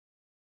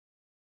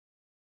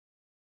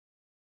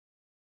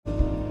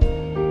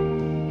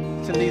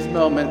in these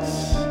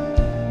moments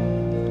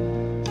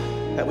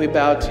that we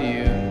bow to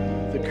you,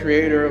 the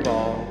creator of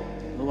all,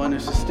 the one who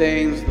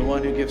sustains, the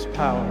one who gives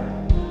power.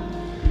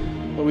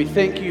 Lord, we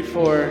thank you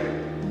for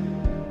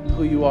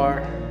who you are,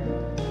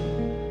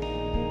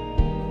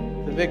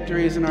 the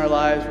victories in our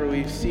lives where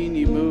we've seen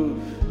you move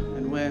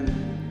and win.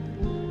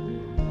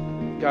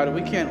 God,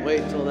 we can't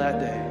wait till that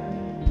day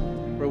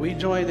where we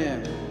join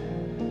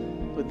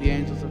in with the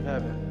angels of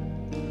heaven.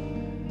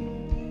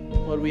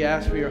 Lord, we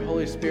ask for your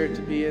Holy Spirit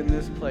to be in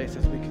this place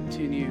as we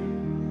continue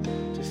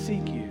to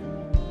seek you,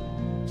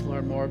 to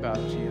learn more about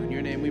you. In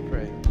your name we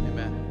pray.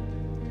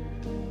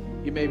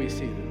 Amen. You may be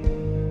seated.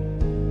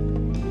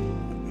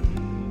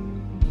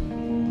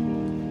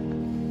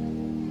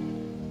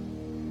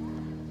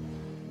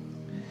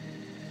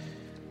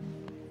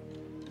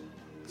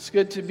 It's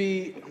good to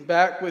be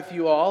back with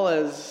you all.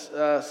 As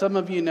some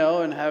of you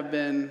know and have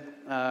been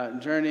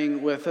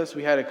journeying with us,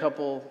 we had a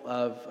couple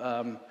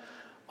of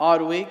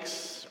odd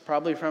weeks,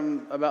 probably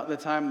from about the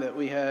time that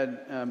we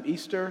had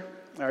Easter,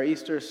 our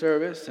Easter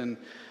service, and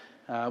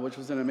which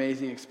was an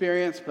amazing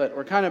experience. But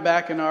we're kind of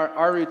back in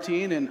our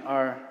routine and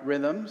our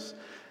rhythms.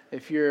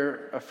 If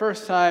you're a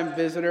first-time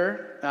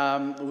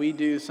visitor, we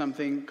do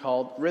something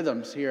called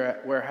Rhythms here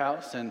at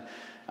Warehouse, and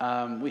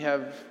we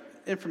have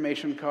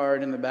information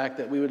card in the back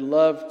that we would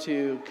love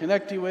to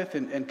connect you with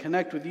and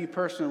connect with you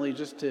personally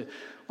just to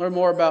learn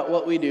more about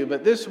what we do.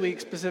 But this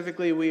week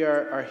specifically, we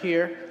are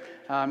here.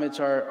 It's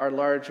our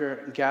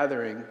larger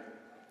gathering.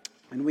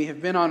 And we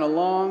have been on a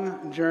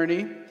long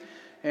journey,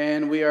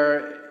 and we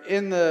are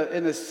in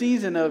the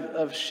season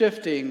of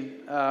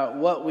shifting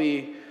what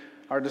we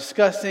are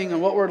discussing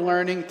and what we're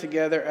learning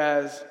together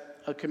as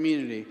a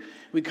community.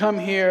 We come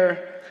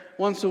here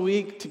once a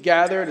week to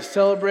gather, to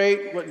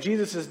celebrate what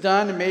Jesus has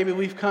done, and maybe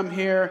we've come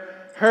here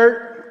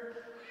hurt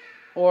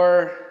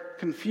or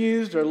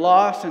confused or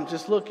lost and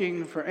just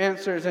looking for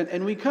answers.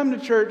 And we come to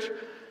church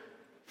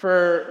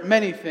for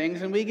many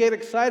things, and we get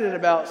excited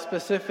about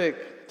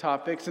specific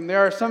topics. And there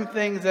are some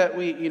things that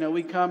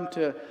we come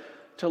to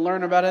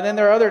learn about, and then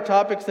there are other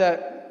topics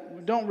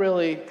that don't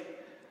really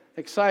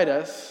excite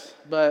us,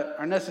 but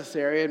are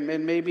necessary,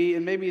 and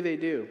maybe they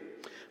do.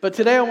 But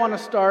today I want to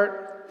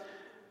start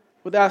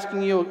with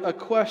asking you a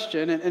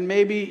question, and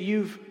maybe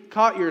you've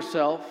caught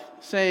yourself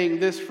saying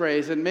this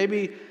phrase, and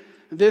maybe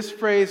this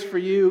phrase for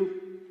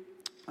you,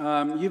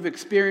 you've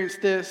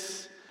experienced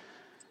this.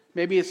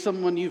 Maybe it's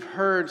someone you've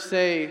heard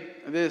say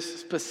this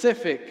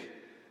specific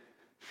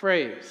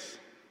phrase,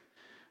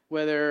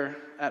 whether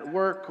at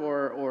work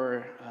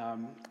or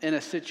in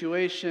a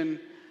situation,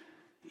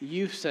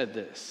 you've said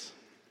this.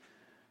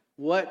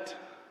 What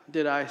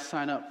did I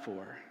sign up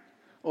for?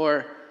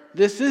 Or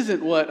this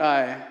isn't what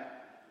I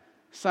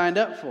signed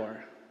up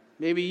for.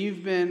 Maybe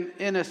you've been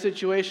in a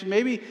situation,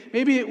 maybe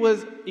it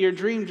was your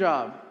dream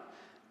job.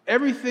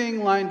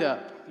 Everything lined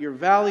up. Your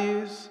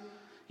values,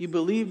 you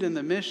believed in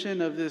the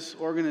mission of this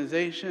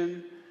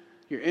organization.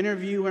 Your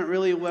interview went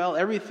really well.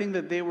 Everything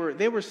that they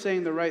were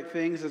saying the right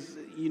things. As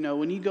you know,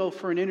 when you go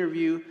for an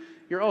interview,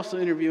 you're also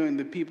interviewing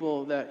the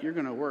people that you're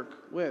going to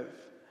work with.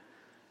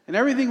 And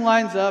everything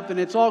lines up and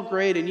it's all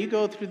great, and you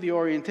go through the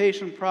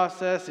orientation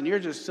process and you're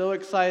just so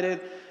excited.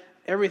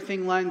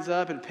 Everything lines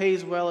up, it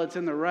pays well, it's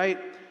in the right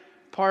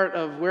part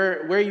of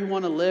where you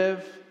want to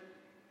live,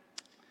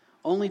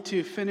 only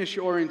to finish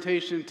your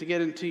orientation to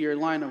get into your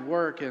line of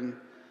work and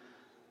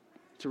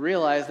to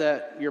realize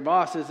that your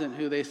boss isn't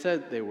who they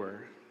said they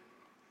were.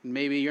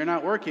 Maybe you're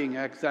not working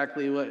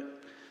exactly what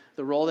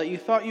the role that you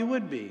thought you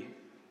would be.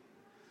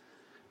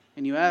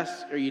 And you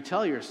ask, or you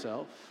tell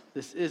yourself,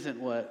 this isn't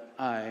what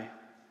I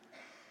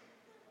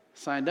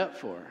signed up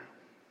for.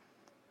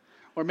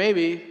 Or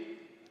maybe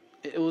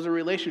it was a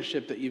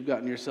relationship that you've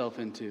gotten yourself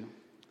into.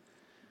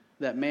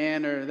 That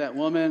man or that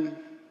woman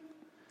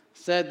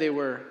said they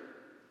were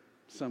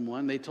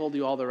someone. They told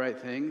you all the right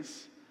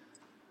things,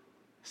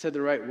 said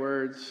the right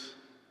words,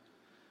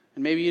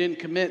 and maybe you didn't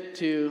commit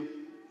to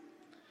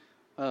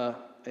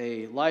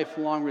a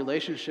lifelong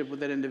relationship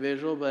with that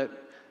individual,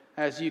 but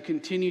as you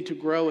continue to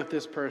grow with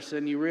this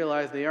person, you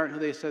realize they aren't who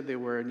they said they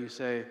were, and you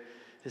say,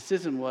 this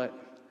isn't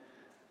what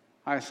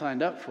I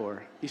signed up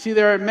for. You see,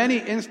 there are many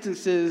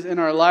instances in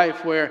our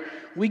life where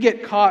we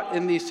get caught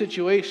in these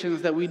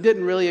situations that we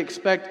didn't really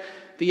expect.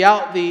 The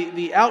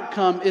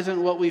outcome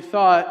isn't what we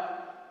thought,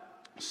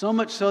 so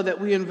much so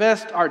that we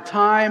invest our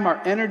time, our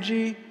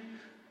energy.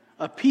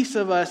 A piece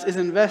of us is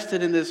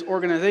invested in this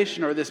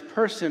organization or this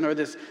person or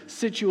this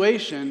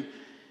situation,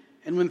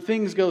 and when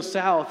things go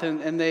south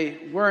and they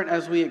weren't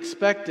as we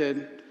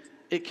expected,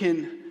 it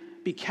can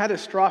be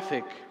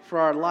catastrophic for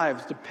our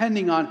lives,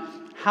 depending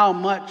on how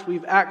much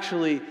we've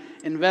actually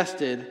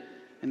invested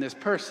in this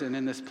person,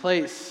 in this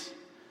place,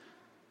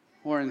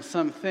 or in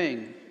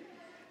something.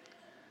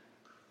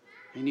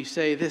 And you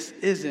say, this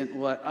isn't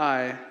what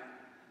I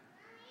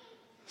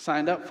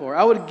signed up for.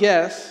 I would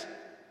guess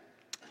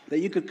that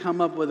you could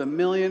come up with 1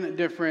 million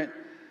different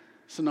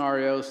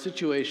scenarios,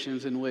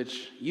 situations in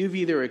which you've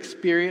either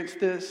experienced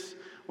this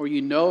or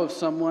you know of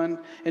someone,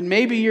 and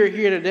maybe you're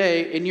here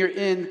today and you're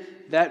in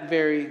that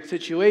very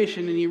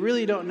situation, and you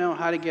really don't know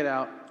how to get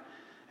out.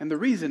 And the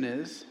reason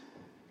is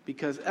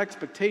because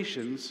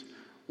expectations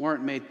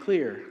weren't made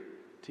clear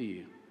to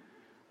you,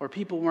 or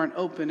people weren't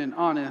open and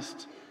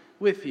honest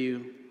with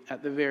you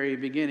at the very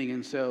beginning,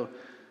 and so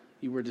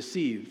you were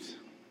deceived.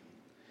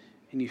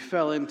 And you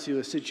fell into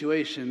a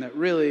situation that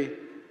really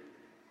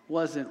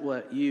wasn't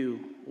what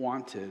you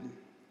wanted.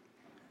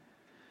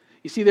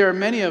 You see, there are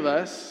many of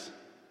us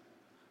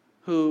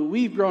who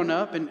we've grown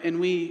up, and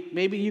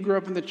maybe you grew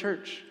up in the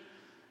church,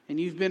 and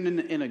you've been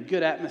in a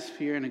good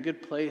atmosphere, in a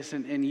good place,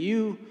 and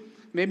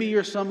maybe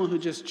you're someone who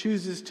just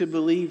chooses to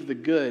believe the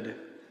good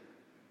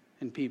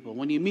in people.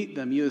 When you meet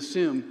them, you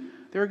assume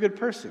they're a good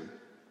person.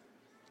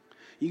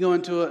 You go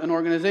into an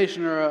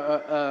organization or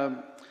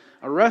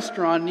a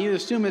restaurant, and you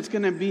assume it's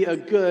going to be a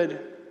good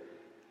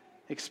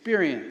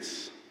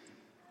experience.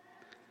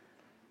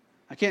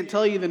 I can't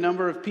tell you the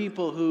number of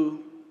people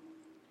who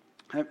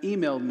have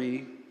emailed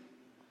me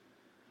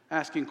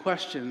asking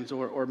questions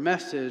or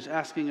message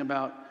asking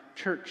about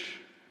church,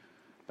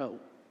 about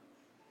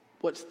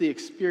what's the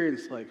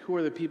experience like, who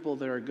are the people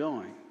that are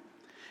going.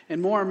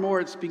 And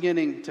more it's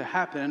beginning to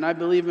happen. And I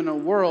believe in a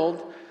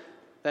world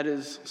that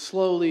is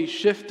slowly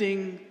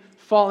shifting,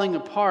 falling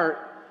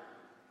apart,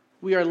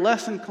 we are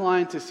less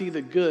inclined to see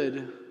the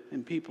good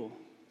in people.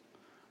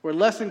 We're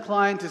less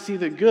inclined to see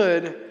the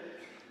good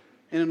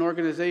in an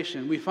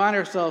organization. We find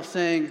ourselves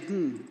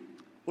saying,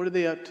 what are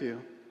they up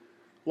to?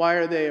 Why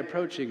are they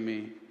approaching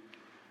me?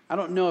 I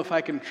don't know if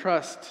I can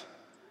trust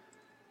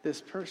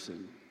this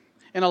person.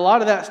 And a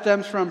lot of that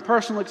stems from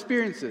personal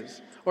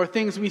experiences or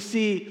things we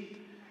see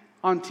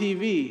on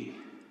TV.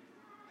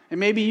 And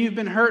maybe you've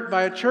been hurt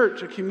by a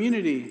church, a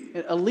community,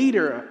 a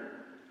leader,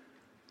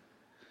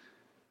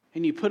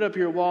 and you put up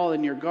your wall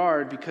and your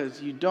guard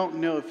because you don't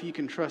know if you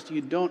can trust.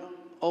 You don't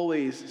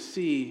always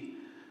see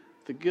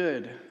the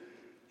good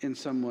in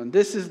someone.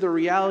 This is the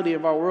reality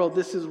of our world.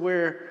 This is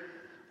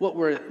what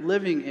we're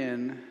living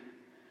in,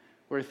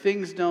 where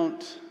things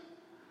don't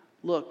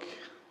look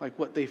like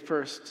what they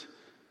first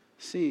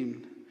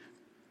seemed.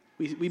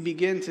 We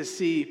begin to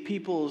see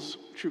people's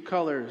true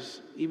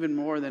colors even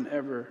more than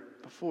ever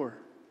before.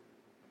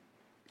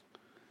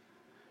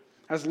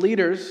 As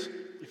leaders,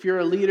 if you're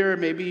a leader,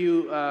 maybe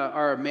you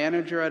are a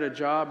manager at a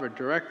job or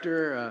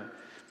director,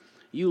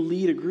 you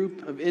lead a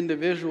group of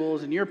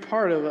individuals and you're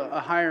part of a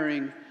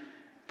hiring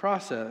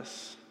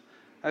process.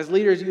 As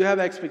leaders, you have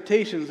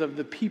expectations of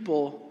the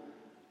people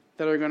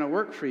that are going to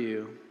work for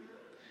you.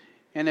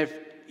 And if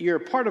you're a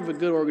part of a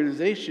good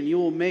organization, you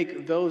will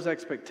make those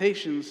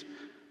expectations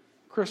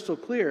crystal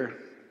clear.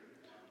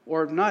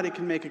 Or if not, it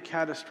can make a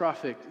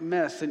catastrophic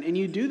mess. And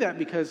you do that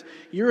because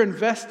you're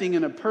investing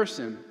in a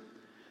person.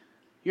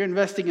 You're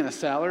investing in a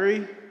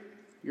salary.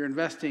 You're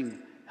investing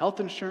health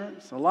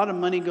insurance. A lot of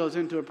money goes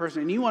into a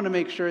person. And you want to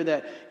make sure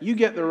that you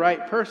get the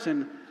right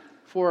person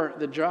for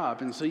the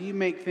job. And so you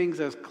make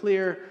things as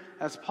clear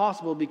as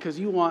possible because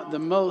you want the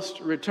most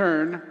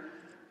return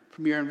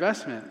from your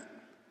investment.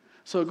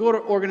 So a good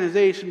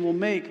organization will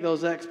make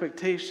those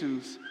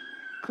expectations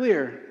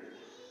clear.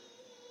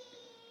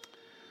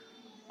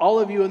 All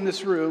of you in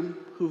this room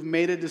who've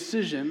made a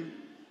decision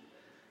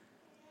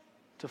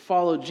to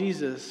follow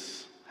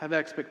Jesus have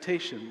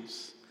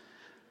expectations.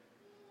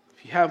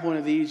 If you have one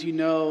of these, you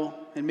know,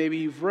 and maybe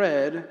you've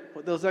read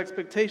what those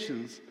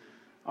expectations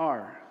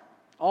are.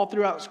 All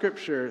throughout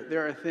Scripture,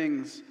 there are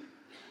things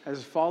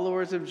as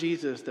followers of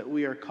Jesus that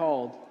we are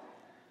called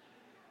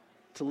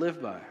to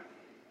live by.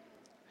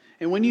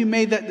 And when you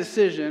made that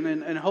decision,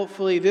 and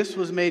hopefully this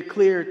was made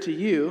clear to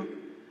you,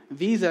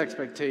 these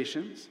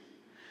expectations,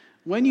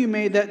 when you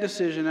made that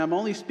decision, I'm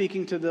only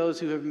speaking to those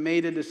who have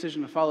made a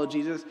decision to follow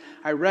Jesus.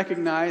 I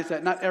recognize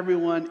that not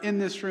everyone in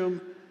this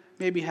room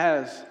maybe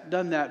has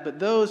done that, but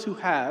those who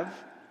have,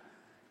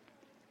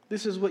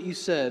 this is what you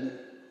said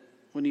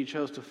when you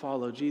chose to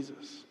follow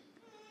Jesus.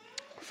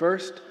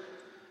 First,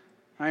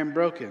 I am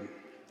broken.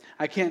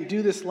 I can't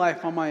do this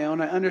life on my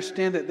own. I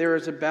understand that there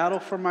is a battle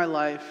for my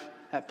life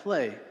at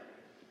play.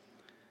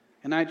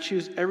 And I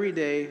choose every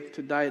day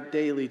to die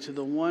daily to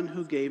the one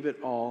who gave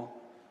it all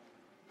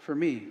for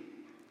me.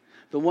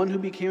 The one who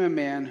became a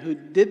man, who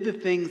did the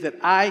things that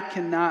I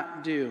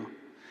cannot do.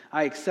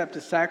 I accept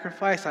a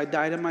sacrifice. I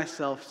die to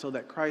myself so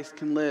that Christ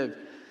can live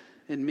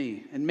in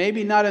me. And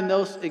maybe not in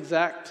those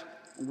exact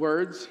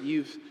words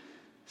you've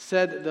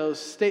said those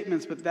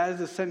statements, but that is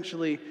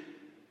essentially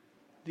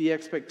the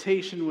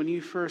expectation when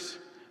you first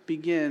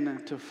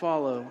begin to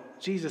follow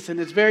Jesus. And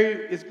it's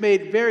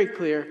made very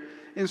clear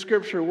in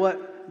Scripture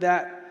what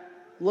that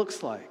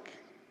looks like.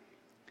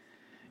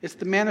 It's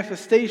the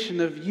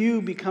manifestation of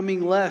you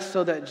becoming less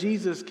so that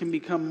Jesus can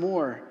become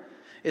more.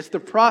 It's the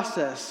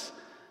process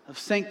of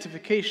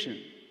sanctification.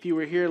 If you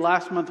were here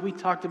last month, we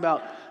talked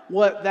about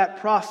what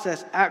that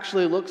process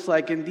actually looks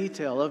like in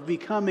detail, of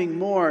becoming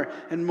more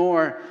and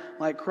more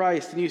like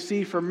Christ. And you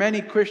see, for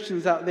many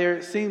Christians out there,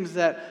 it seems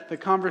that the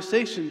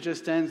conversation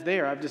just ends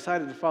there. I've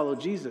decided to follow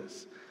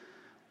Jesus,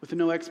 with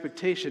no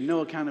expectation, no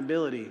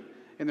accountability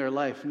in their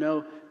life,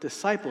 no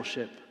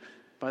discipleship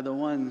by the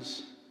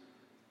ones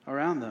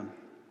around them.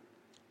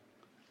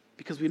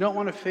 because we don't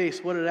want to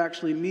face what it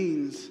actually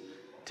means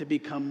to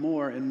become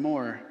more and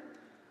more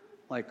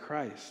like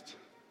Christ,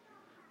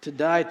 to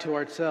die to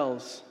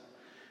ourselves.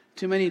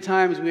 Too many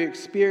times we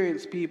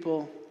experience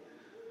people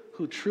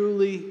who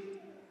truly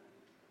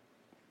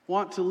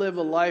want to live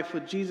a life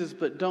with Jesus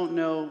but don't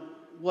know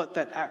what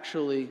that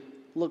actually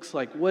looks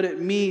like, what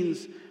it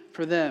means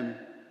for them.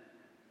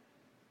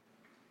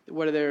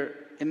 Whether they're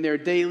in their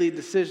daily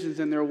decisions,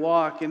 in their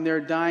walk, in their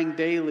dying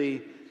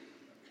daily,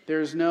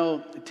 there's no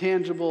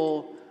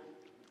tangible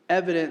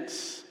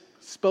evidence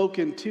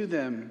spoken to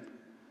them.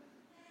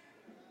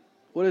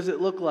 What does it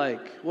look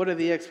like? What are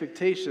the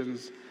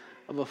expectations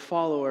of a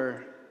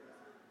follower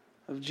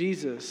of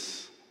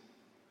Jesus?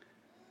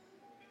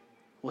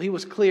 Well, he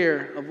was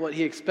clear of what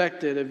he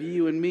expected of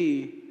you and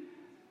me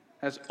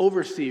as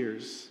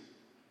overseers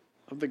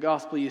of the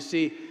gospel. You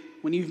see,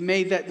 when you've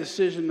made that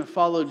decision to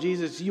follow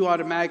Jesus, you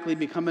automatically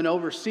become an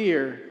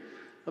overseer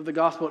of the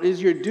gospel. It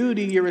is your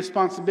duty, your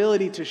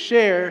responsibility to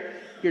share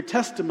your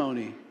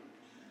testimony,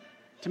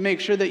 to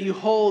make sure that you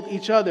hold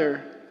each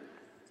other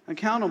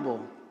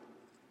accountable.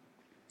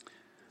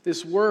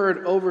 This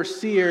word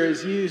overseer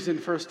is used in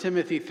 1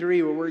 Timothy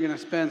 3, where we're going to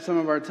spend some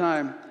of our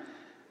time.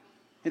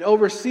 An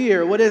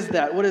overseer, what is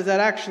that? What does that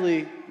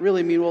actually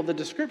really mean? Well, the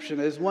description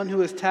is one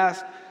who is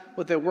tasked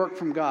with a work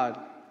from God.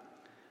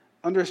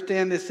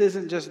 Understand, this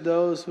isn't just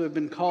those who have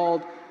been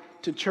called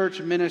to church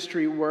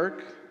ministry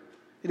work.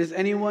 It is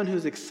anyone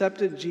who's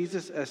accepted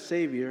Jesus as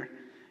Savior,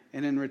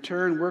 and in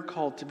return, we're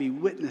called to be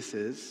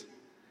witnesses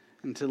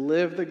and to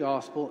live the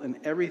gospel in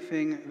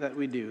everything that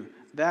we do.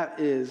 That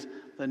is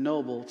the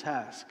noble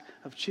task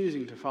of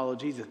choosing to follow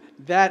Jesus.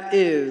 That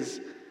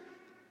is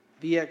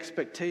the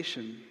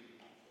expectation.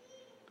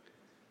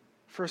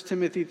 1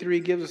 Timothy 3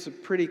 gives us a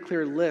pretty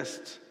clear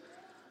list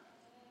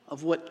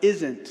of what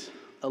isn't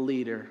a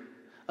leader,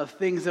 of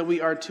things that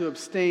we are to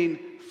abstain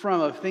from,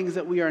 of things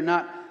that we are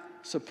not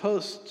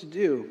supposed to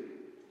do.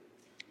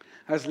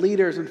 As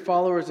leaders and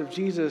followers of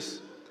Jesus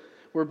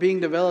were being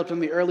developed in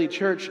the early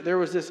church, there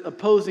was this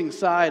opposing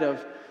side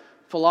of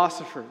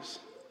philosophers.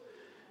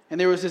 And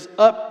there was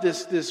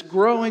this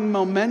growing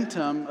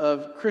momentum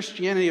of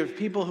Christianity, of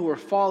people who were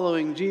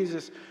following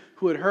Jesus,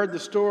 who had heard the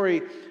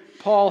story.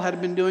 Paul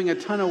had been doing a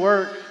ton of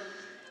work,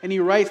 and he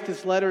writes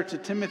this letter to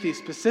Timothy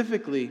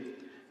specifically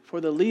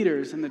for the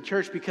leaders in the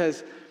church,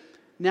 because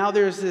now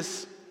there's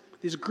this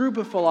group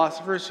of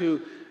philosophers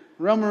who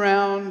roam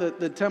around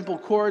the temple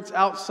courts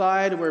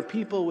outside where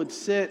people would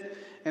sit,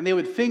 and they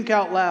would think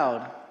out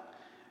loud,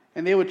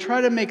 and they would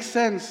try to make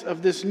sense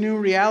of this new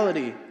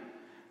reality.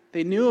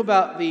 They knew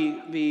about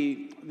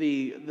the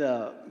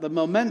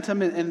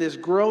momentum in this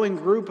growing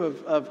group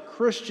of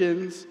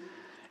Christians,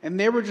 and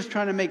they were just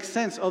trying to make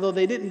sense. Although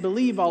they didn't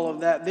believe all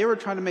of that, they were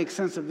trying to make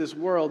sense of this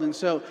world. And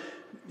so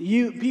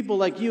people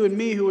like you and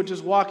me who were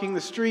just walking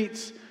the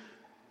streets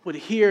would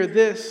hear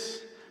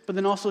this, but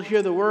then also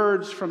hear the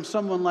words from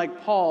someone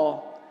like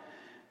Paul.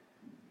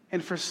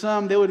 And for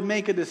some, they would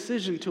make a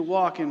decision to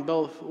walk in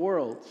both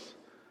worlds,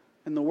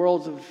 in the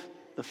worlds of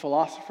the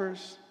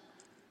philosophers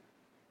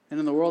and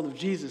in the world of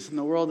Jesus, in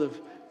the world of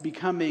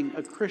becoming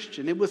a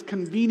Christian. It was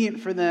convenient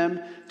for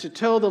them to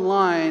toe the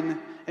line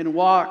and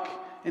walk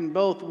in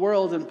both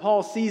worlds. And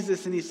Paul sees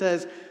this and he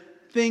says,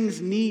 things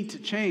need to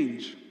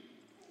change.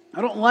 I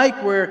don't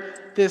like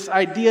where this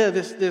idea,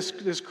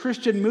 this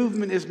Christian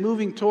movement is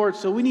moving towards,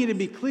 so we need to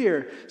be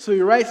clear. So he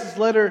writes this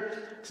letter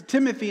to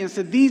Timothy and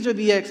said, these are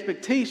the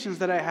expectations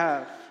that I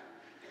have,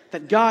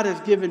 that God has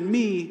given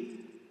me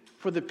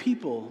for the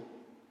people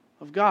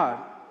of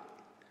God.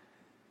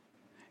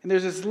 And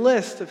there's this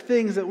list of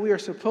things that we are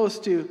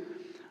supposed to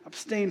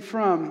abstain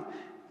from.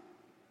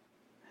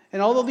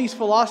 And although these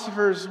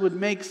philosophers would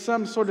make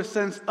some sort of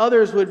sense,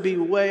 others would be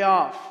way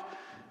off.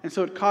 And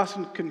so it caused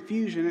some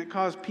confusion. It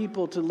caused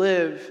people to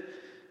live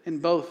in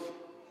both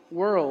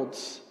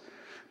worlds.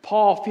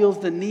 Paul feels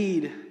the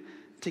need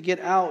to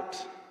get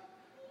out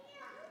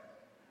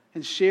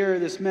and share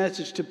this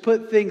message, to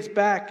put things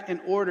back in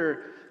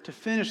order, to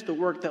finish the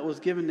work that was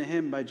given to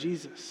him by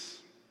Jesus.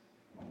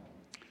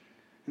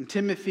 And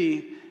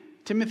Timothy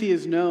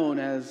is known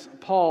as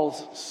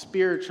Paul's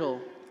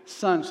spiritual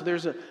son. So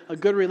there's a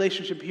good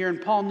relationship here.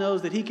 And Paul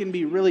knows that he can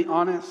be really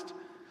honest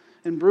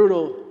and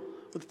brutal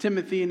with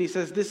Timothy. And he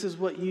says, this is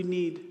what you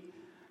need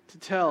to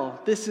tell.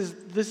 This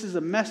is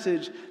a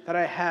message that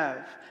I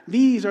have.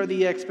 These are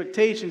the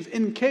expectations.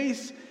 In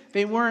case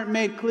they weren't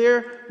made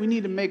clear, we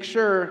need to make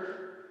sure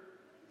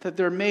that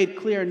they're made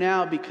clear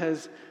now,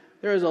 because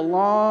there is a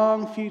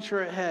long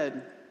future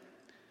ahead.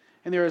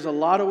 And there is a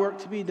lot of work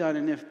to be done.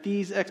 And if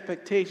these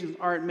expectations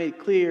aren't made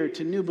clear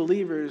to new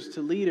believers,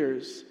 to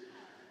leaders,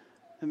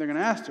 then they're going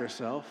to ask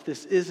themselves,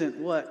 this isn't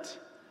what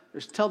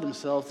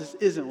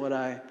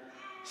I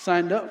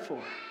signed up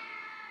for.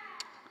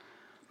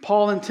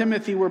 Paul and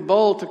Timothy were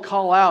bold to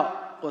call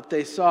out what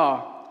they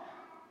saw.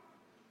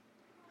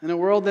 In a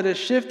world that has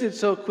shifted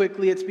so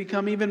quickly, it's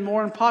become even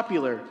more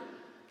unpopular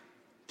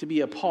to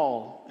be a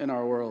Paul in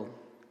our world.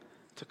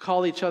 To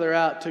call each other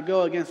out, to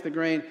go against the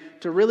grain,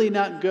 to really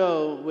not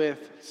go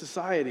with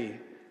society.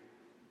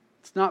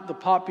 It's not the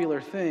popular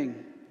thing.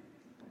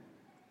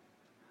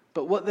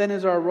 But what then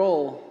is our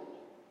role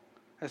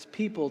as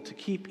people to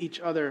keep each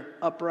other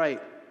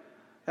upright?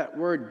 That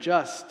word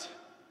just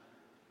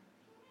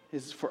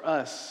is for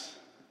us.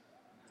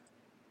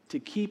 To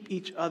keep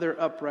each other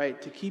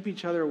upright, to keep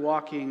each other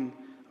walking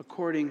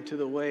according to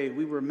the way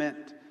we were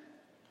meant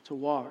to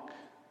walk,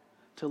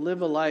 to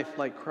live a life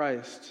like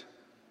Christ.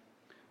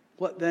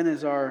 What then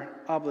is our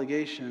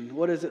obligation?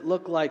 What does it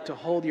look like to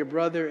hold your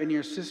brother and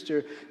your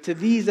sister to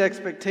these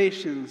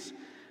expectations?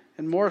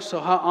 And more so,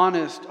 how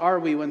honest are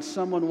we when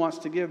someone wants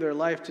to give their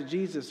life to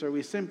Jesus? Or are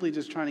we simply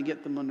just trying to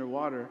get them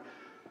underwater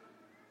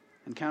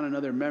and count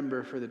another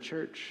member for the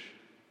church?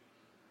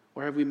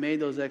 Or have we made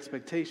those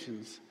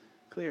expectations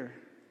clear?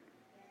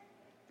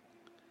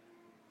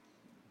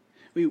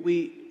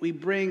 We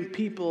bring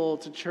people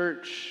to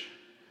church,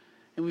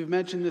 and we've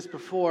mentioned this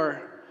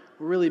before.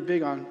 We're really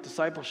big on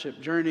discipleship,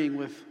 journeying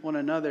with one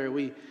another.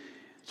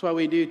 That's why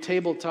we do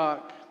table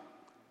talk.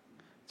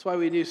 That's why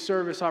we do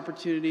service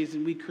opportunities,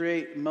 and we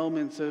create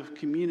moments of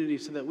community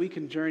so that we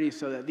can journey,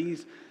 so that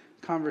these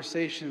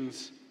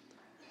conversations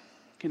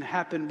can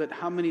happen. But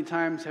how many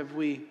times have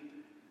we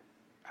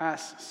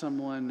asked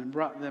someone and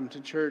brought them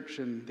to church,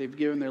 and they've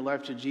given their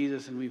life to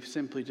Jesus, and we've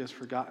simply just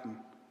forgotten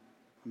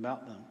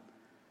about them?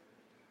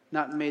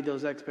 Not made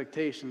those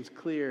expectations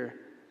clear,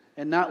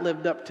 and not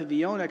lived up to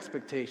the own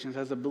expectations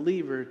as a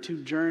believer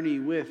to journey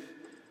with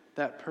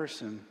that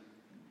person.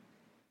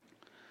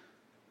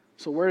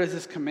 So where does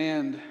this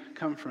command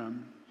come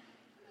from?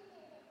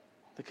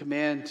 The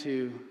command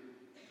to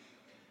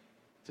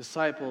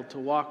disciple, to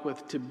walk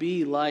with, to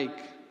be like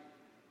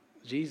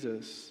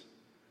Jesus.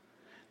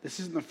 This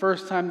isn't the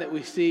first time that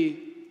we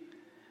see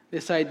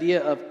this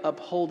idea of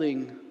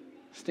upholding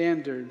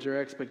standards or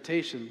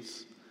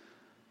expectations.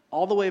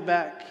 All the way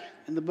back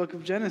in the book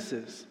of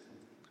Genesis.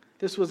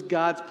 This was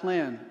God's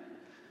plan.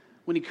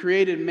 When He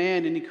created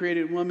man and He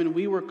created woman,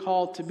 we were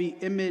called to be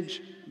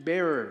image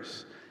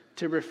bearers,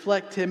 to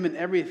reflect Him in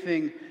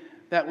everything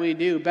that we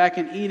do. Back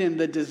in Eden,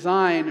 the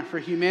design for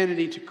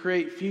humanity to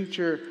create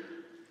future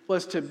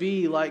was to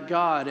be like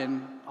God.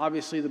 And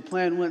obviously the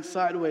plan went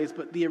sideways,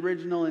 but the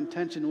original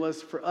intention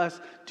was for us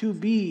to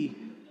be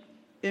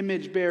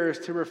image bearers,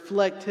 to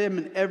reflect Him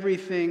in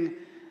everything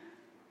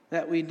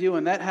that we do.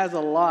 And that has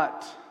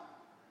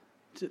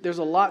there's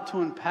a lot to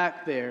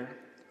unpack there.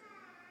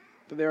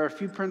 But there are a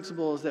few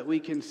principles that we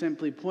can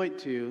simply point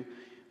to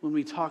when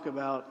we talk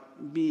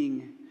about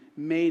being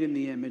made in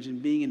the image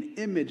and being an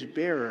image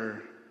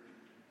bearer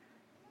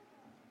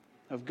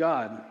of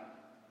God.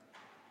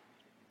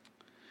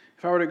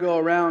 If I were to go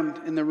around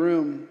in the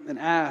room and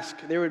ask,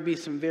 there would be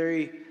some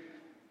very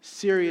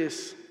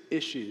serious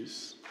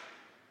issues,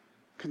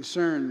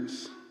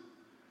 concerns.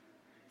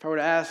 If I were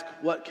to ask,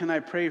 what can I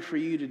pray for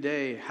you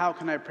today? How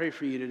can I pray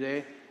for you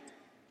today?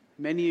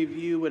 Many of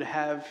you would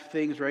have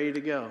things ready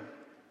to go.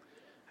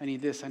 I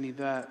need this, I need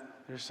that.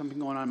 There's something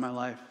going on in my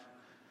life.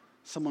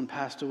 Someone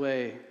passed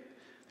away.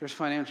 There's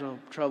financial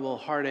trouble,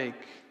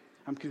 heartache.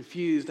 I'm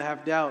confused, I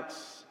have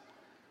doubts.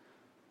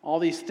 All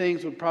these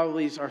things would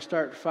probably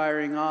start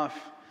firing off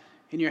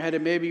in your head,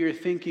 and maybe you're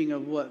thinking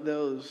of what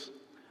those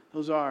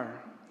are.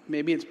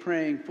 Maybe it's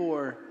praying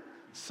for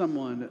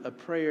someone, a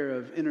prayer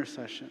of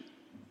intercession.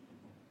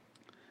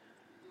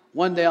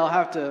 One day I'll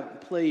have to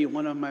play you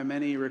one of my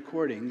many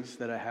recordings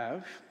that I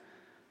have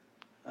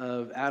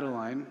of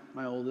Adeline,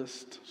 my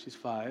oldest. She's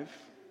 5.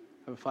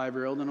 I have a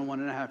 5-year-old and a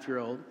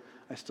 1.5-year-old.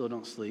 I still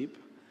don't sleep.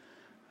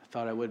 I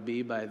thought I would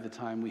be by the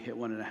time we hit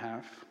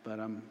 1.5, but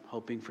I'm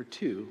hoping for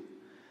 2,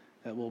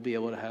 that we'll be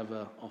able to have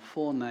a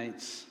full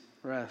night's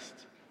rest.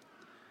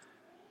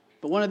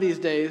 But one of these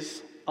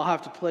days, I'll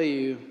have to play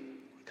you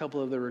a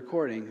couple of the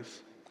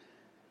recordings.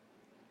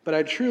 But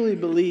I truly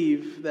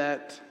believe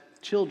that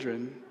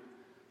children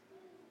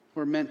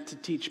were meant to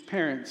teach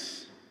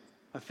parents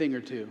a thing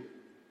or two.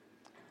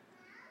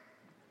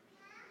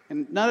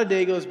 And not a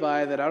day goes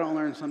by that I don't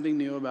learn something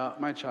new about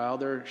my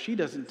child, or she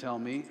doesn't tell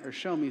me or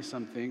show me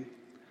something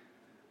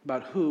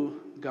about who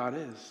God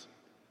is.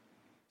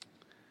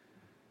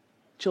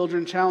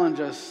 Children challenge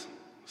us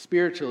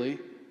spiritually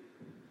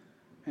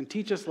and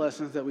teach us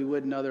lessons that we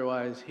wouldn't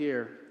otherwise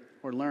hear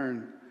or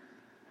learn.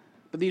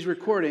 But these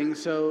recordings,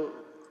 so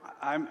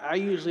I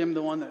usually am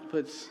the one that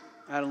puts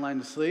Adeline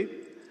to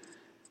sleep.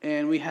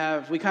 And we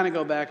kind of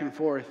go back and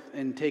forth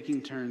in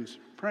taking turns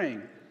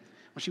praying.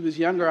 When she was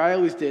younger, I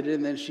always did it,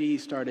 and then she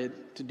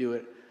started to do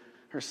it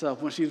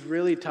herself. When she's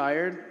really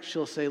tired,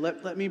 she'll say,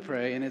 let me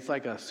pray, and it's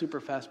like a super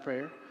fast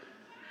prayer.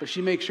 But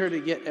she makes sure to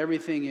get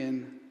everything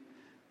in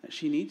that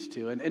she needs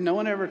to. And no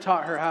one ever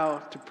taught her how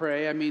to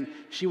pray. I mean,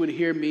 she would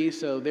hear me,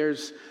 so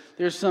there's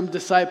some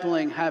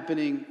discipling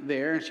happening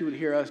there, and she would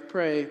hear us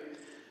pray.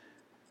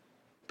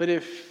 But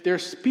if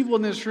there's people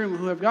in this room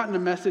who have gotten a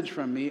message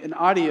from me, an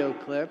audio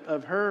clip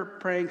of her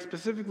praying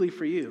specifically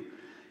for you.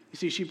 You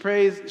see, she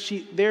prays,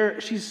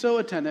 she's so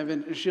attentive,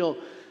 and she'll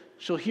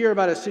hear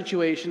about a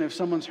situation. If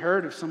someone's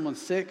hurt, if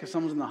someone's sick, if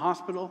someone's in the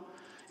hospital,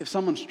 if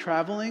someone's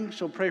traveling,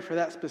 she'll pray for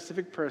that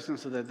specific person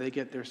so that they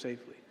get there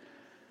safely.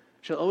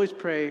 She'll always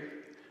pray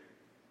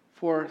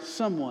for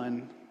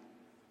someone.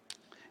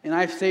 And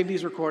I've saved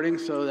these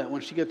recordings so that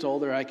when she gets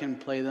older, I can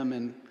play them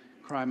and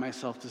cry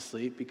myself to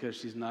sleep because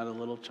she's not a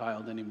little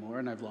child anymore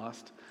and I've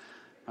lost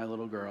my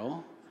little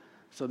girl.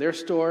 So they're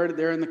stored,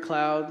 they're in the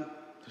cloud,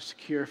 they're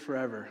secure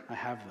forever. I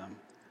have them.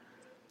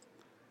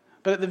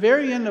 But at the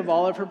very end of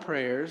all of her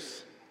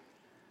prayers,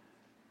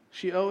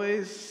 she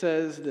always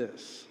says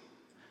this,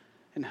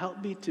 and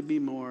help me to be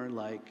more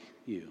like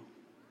you.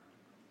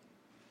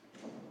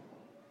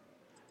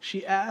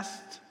 She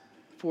asked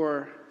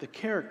for the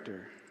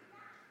character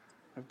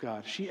of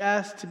God. She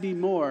asked to be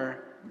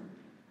more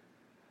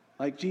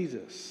like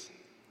Jesus.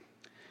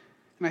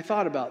 And I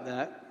thought about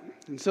that.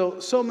 And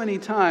so many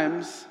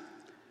times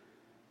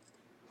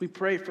we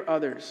pray for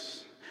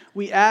others.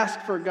 We ask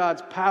for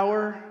God's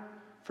power,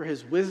 for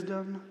his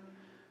wisdom,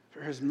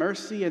 for his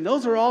mercy. And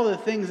those are all the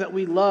things that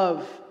we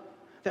love,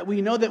 that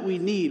we know that we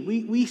need.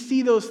 We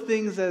see those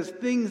things as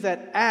things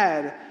that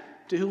add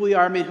to who we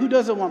are. I mean, who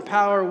doesn't want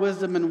power,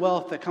 wisdom, and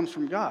wealth that comes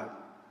from God?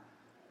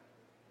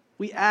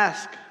 We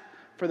ask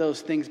for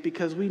those things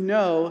because we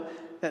know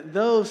that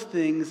those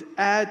things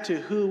add to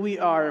who we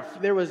are.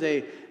 If there was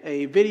a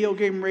video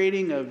game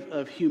rating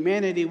of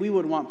humanity, we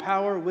would want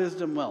power,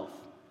 wisdom, wealth.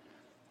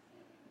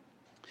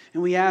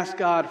 And we ask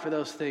God for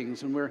those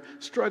things when we're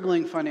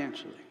struggling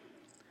financially,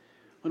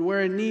 when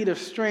we're in need of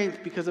strength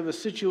because of a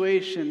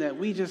situation that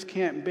we just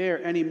can't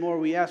bear anymore.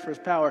 We ask for his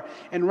power.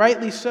 And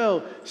rightly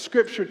so,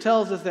 Scripture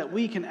tells us that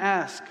we can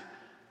ask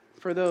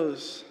for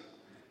those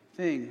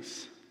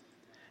things.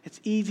 It's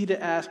easy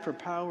to ask for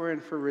power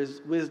and for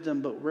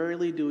wisdom, but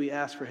rarely do we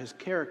ask for his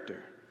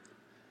character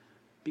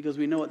because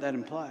we know what that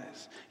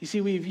implies. You see,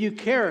 we view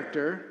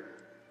character,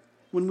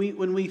 when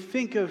we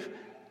think of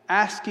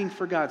asking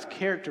for God's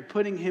character,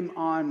 putting him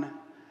on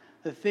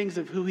the things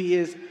of who he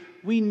is,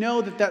 we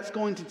know that that's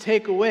going to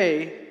take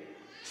away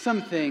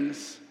some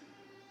things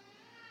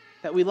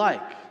that we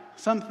like,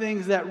 some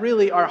things that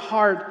really are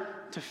hard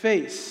to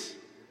face.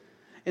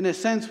 In a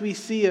sense, we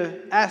see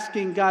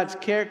asking God's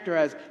character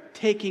as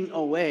taking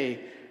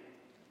away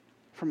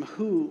from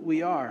who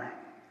we are.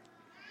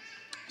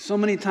 So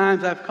many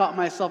times I've caught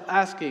myself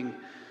asking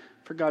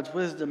for God's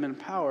wisdom and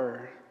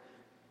power,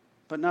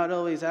 but not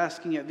always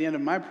asking at the end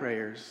of my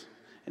prayers,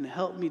 and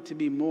help me to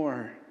be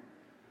more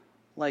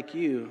like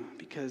you,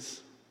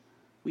 because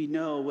we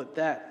know what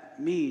that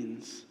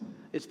means.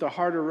 It's the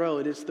harder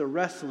road. It's the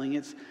wrestling.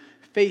 It's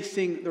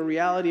facing the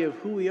reality of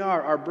who we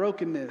are, our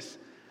brokenness.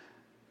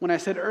 When I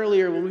said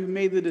earlier, when we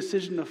made the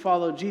decision to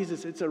follow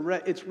Jesus,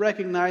 it's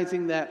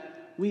recognizing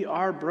that we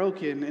are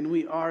broken and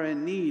we are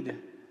in need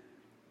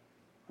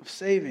of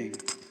saving.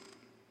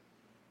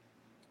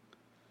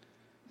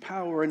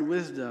 Power and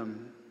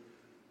wisdom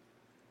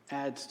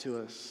adds to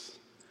us.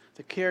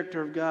 The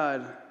character of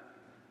God,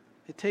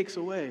 it takes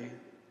away.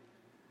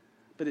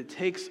 But it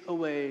takes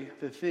away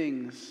the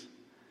things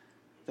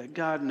that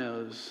God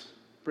knows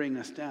bring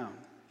us down.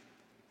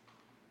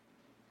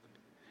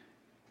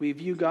 We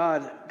view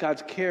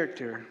God's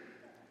character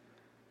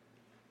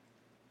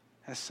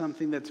as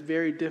something that's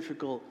very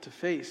difficult to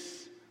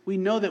face. We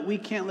know that we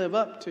can't live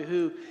up to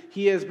who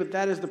he is, but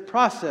that is the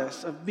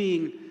process of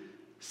being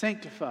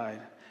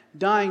sanctified,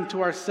 dying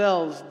to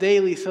ourselves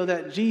daily so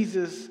that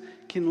Jesus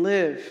can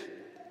live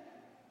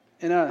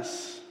in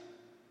us.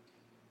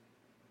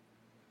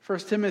 1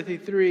 Timothy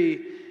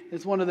 3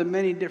 is one of the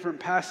many different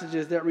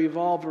passages that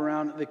revolve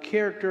around the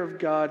character of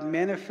God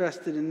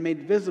manifested and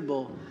made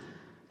visible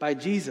by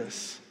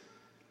Jesus.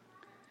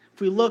 If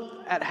we look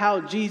at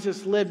how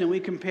Jesus lived and we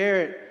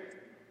compare it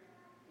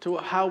to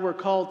how we're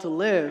called to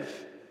live,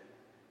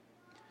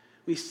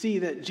 we see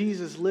that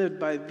Jesus lived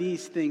by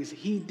these things.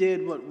 He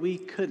did what we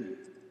couldn't.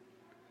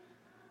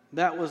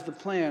 That was the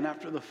plan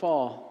after the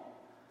fall.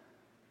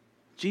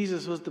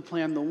 Jesus was the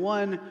plan, the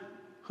one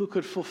who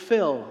could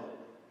fulfill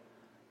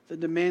the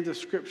demands of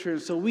Scripture.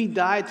 And so we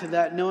died to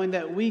that, knowing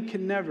that we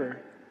can never,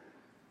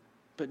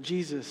 but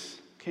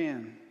Jesus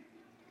can.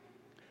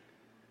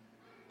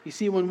 You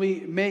see, when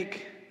we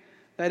make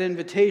that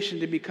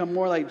invitation to become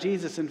more like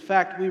Jesus, in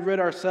fact, we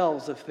rid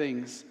ourselves of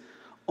things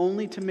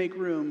only to make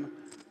room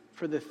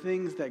for the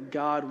things that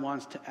God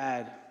wants to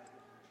add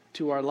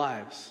to our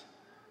lives.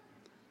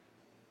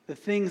 The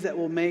things that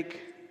will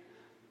make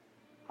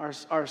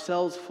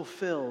ourselves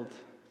fulfilled,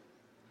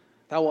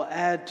 that will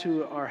add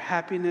to our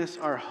happiness,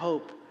 our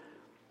hope,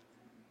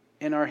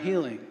 and our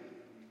healing.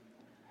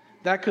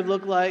 That could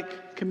look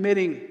like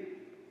committing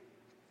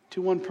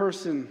to one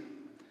person,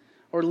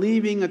 or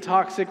leaving a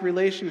toxic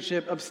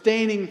relationship,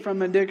 abstaining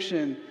from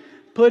addiction,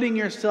 putting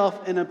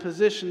yourself in a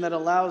position that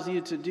allows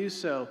you to do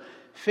so,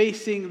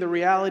 facing the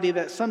reality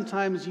that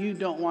sometimes you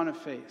don't want to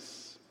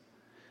face.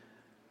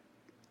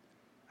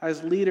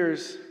 As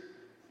leaders,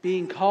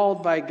 being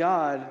called by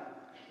God,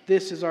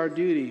 this is our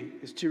duty,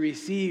 is to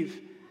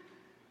receive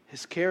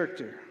his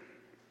character.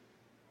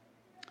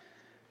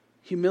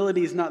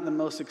 Humility is not the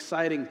most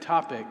exciting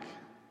topic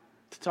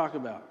to talk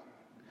about.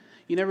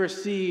 You never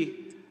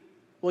see,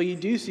 well, you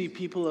do see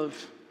people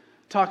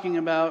talking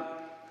about,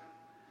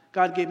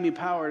 God gave me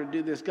power to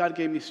do this, God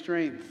gave me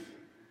strength.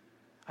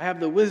 I have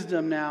the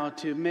wisdom now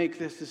to make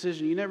this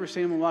decision. You never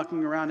see anyone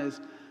walking around as,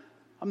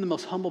 I'm the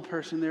most humble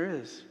person there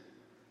is.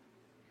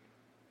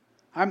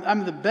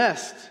 I'm the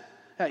best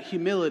at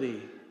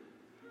humility.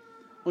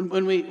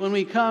 When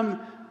we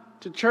come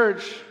to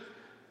church,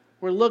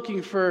 we're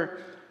looking for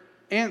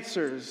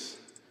answers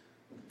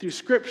through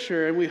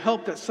Scripture, and we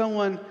hope that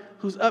someone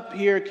who's up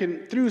here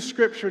can, through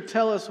Scripture,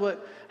 tell us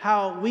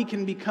how we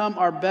can become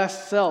our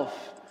best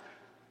self.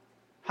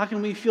 How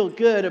can we feel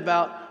good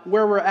about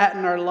where we're at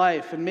in our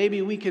life? And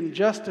maybe we can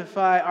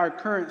justify our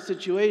current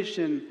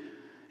situation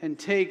and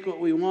take what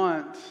we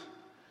want.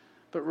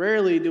 But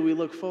rarely do we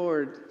look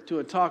forward to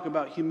a talk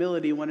about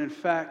humility when in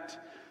fact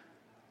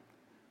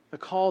the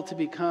call to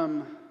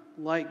become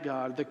like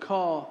God, the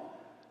call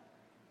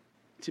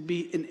to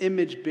be an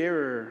image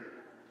bearer,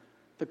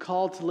 the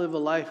call to live a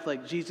life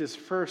like Jesus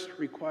first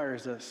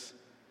requires us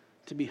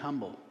to be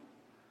humble,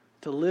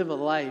 to live a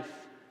life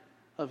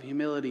of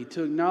humility,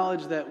 to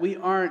acknowledge that we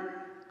aren't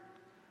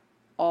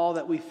all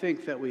that we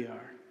think that we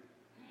are.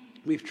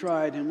 We've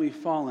tried and we've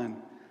fallen.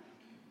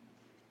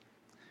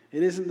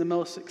 It isn't the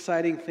most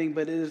exciting thing,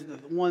 but it is the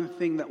one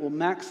thing that will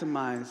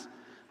maximize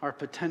our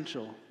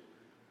potential.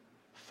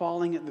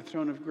 Falling at the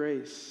throne of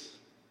grace,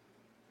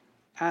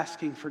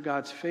 asking for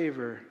God's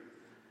favor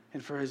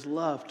and for His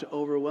love to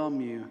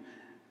overwhelm you,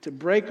 to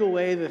break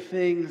away the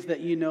things that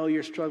you know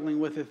you're struggling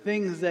with, the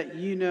things that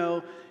you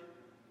know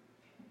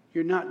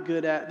you're not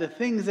good at, the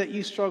things that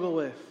you struggle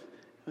with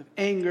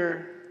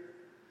anger,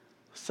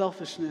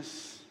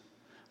 selfishness,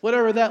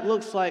 whatever that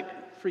looks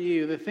like for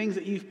you, the things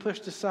that you've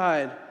pushed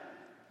aside.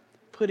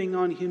 Putting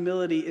on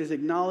humility is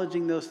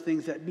acknowledging those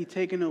things that be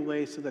taken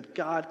away so that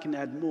God can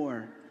add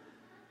more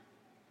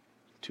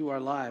to our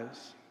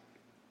lives.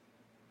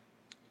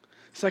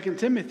 2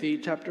 Timothy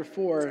chapter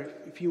 4,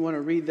 if you want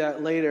to read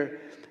that later,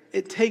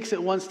 it takes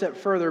it one step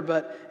further,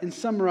 but in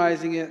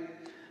summarizing it,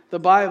 the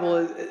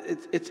Bible,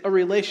 it's a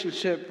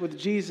relationship with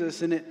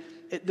Jesus, and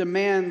it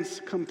demands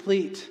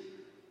complete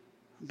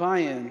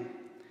buy-in.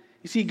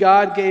 You see,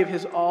 God gave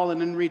His all,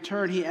 and in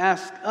return, He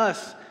asked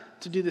us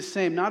to do the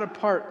same. Not a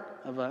part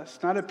of us,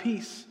 not a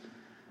piece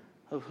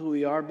of who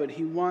we are, but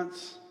He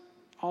wants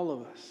all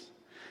of us.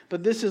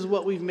 But this is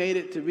what we've made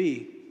it to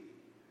be.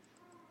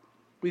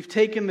 We've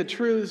taken the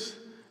truths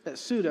that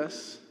suit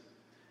us,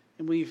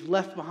 and we've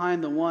left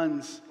behind the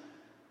ones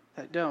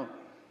that don't.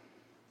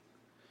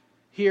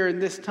 Here in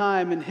this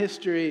time in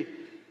history,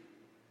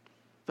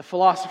 the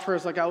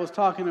philosophers like I was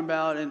talking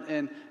about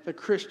and the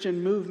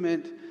Christian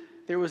movement,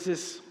 there was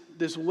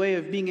this way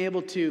of being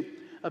able to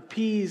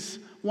appease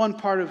one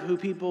part of who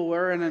people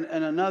were and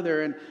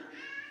another and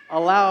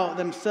allow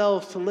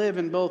themselves to live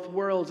in both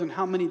worlds. And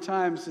how many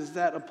times does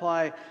that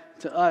apply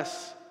to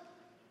us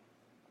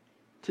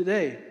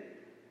today?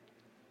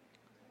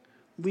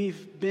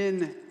 We've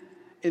been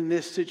in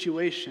this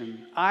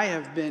situation. I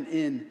have been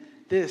in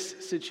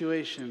this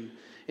situation.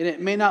 And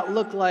it may not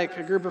look like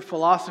a group of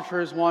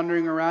philosophers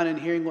wandering around and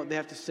hearing what they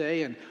have to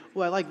say and,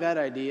 oh, I like that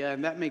idea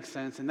and that makes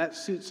sense and that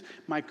suits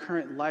my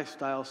current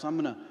lifestyle, so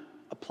I'm going to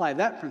apply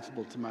that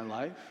principle to my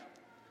life.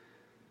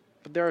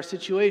 But there are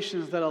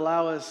situations that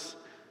allow us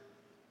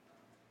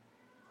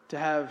to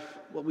have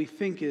what we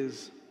think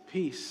is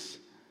peace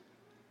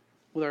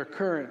with our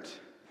current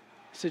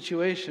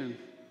situation.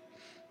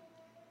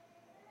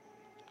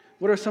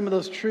 What are some of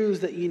those truths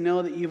that you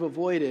know that you've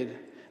avoided,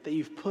 that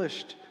you've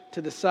pushed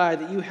to the side,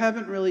 that you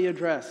haven't really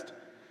addressed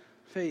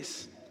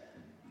face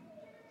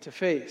to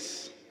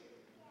face?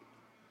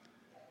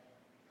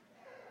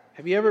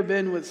 Have you ever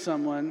been with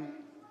someone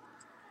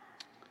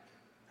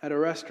at a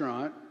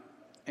restaurant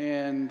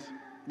and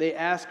they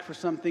ask for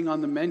something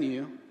on the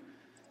menu,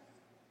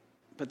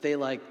 but they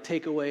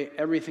take away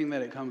everything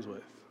that it comes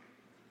with?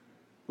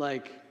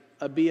 Like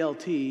a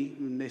BLT,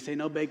 and they say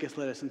no bacon,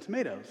 lettuce, and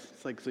tomatoes.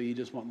 It's like, so you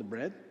just want the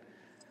bread?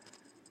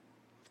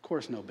 Of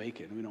course, no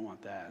bacon. We don't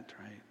want that,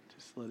 right?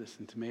 Just lettuce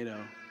and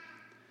tomato.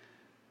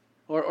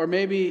 Or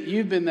maybe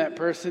you've been that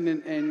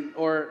person,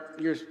 or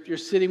you're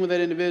sitting with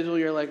that individual.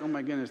 You're like, oh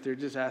my goodness, they're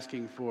just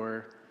asking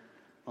for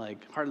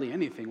hardly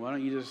anything. Why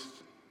don't you just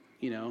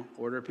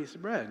order a piece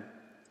of bread?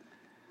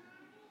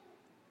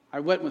 I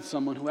went with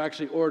someone who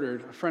actually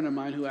ordered, a friend of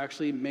mine who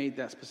actually made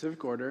that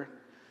specific order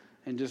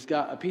and just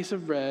got a piece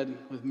of bread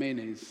with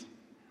mayonnaise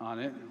on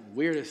it.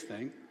 Weirdest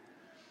thing.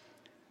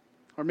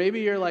 Or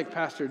maybe you're like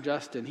Pastor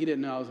Justin. He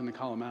didn't know I was going to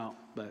call him out,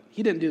 but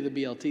he didn't do the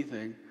BLT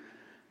thing.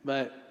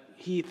 But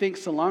he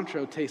thinks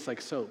cilantro tastes like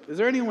soap. Is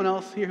there anyone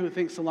else here who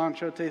thinks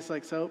cilantro tastes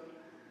like soap?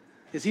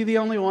 Is he the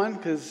only one?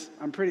 Because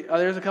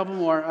there's a couple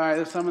more. All right,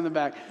 there's some in the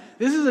back.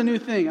 This is a new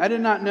thing. I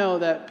did not know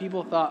that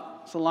people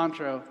thought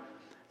cilantro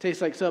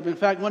tastes like soap. In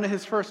fact, one of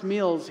his first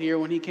meals here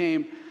when he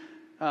came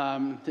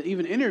to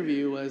even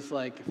interview was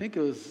I think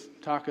it was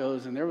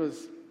tacos, and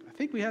I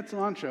think we had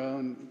cilantro,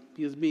 and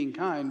he was being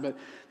kind. But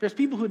there's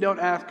people who don't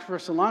ask for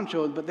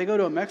cilantro, but they go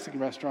to a Mexican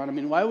restaurant. I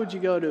mean, why would you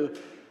go to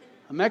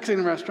a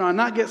Mexican restaurant and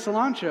not get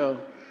cilantro?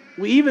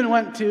 We even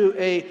went to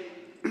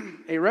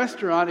a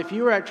restaurant. If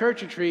you were at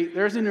Church Retreat,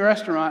 there's a new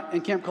restaurant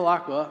in Camp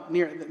Calaqua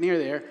near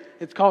there.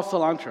 It's called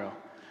Cilantro.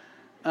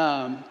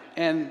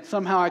 And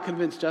somehow I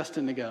convinced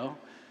Justin to go.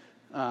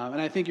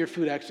 And I think your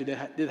food actually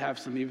did have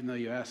some, even though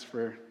you asked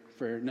for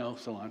no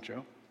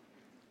cilantro.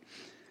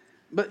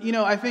 But,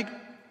 I think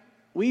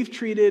we've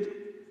treated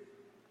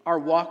our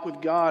walk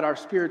with God, our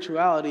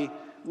spirituality,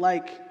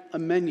 like a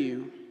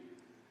menu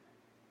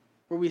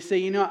where we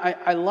say,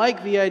 I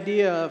like the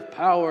idea of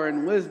power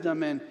and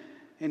wisdom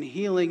and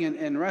healing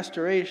and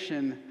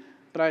restoration,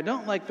 but I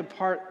don't like the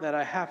part that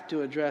I have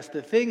to address.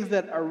 The things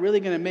that are really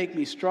going to make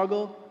me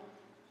struggle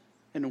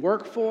and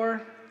work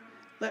for,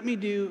 let me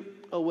do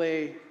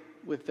away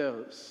with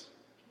those.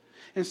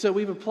 And so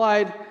we've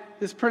applied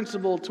this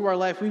principle to our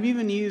life. We've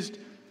even used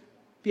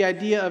the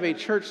idea of a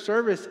church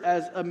service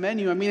as a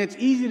menu. I mean, it's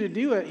easy to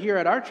do it here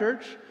at our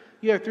church.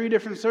 You have 3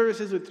 different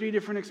services with 3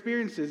 different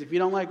experiences. If you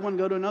don't like one,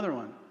 go to another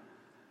one.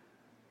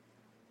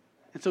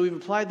 And so we've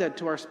applied that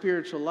to our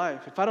spiritual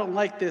life. If I don't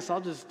like this, I'll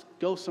just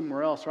go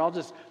somewhere else, or I'll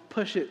just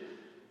push it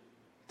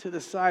to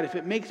the side. If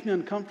it makes me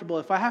uncomfortable,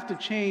 if I have to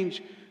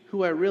change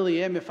who I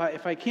really am, if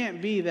I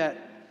can't be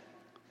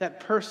that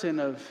person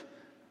of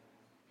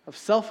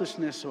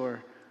selfishness,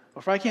 or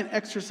if I can't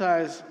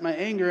exercise my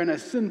anger in a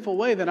sinful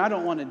way, then I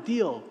don't want to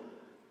deal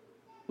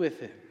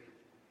with it.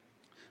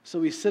 So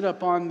we sit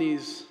up on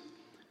these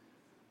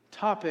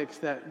topics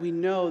that we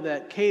know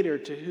that cater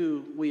to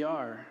who we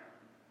are.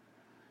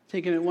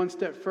 Taking it one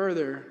step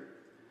further,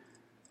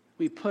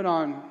 we put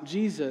on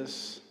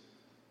Jesus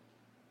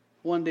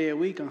one day a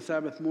week on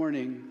Sabbath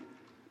morning,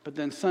 but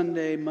then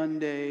Sunday,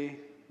 Monday,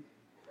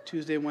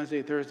 Tuesday,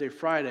 Wednesday, Thursday,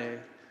 Friday,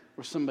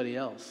 we're somebody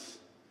else.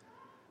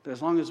 But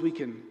as long as we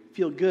can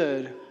feel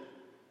good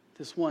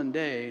this one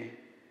day,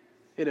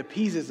 it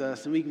appeases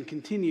us and we can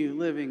continue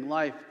living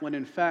life when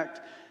in fact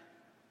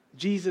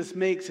Jesus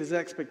makes his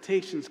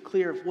expectations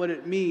clear of what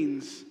it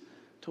means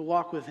to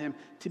walk with him,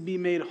 to be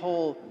made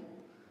whole.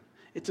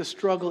 It's a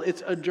struggle,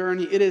 it's a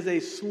journey, it is a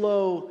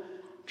slow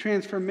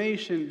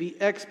transformation. The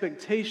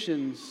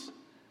expectations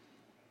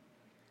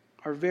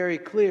are very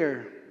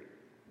clear.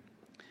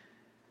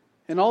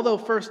 And although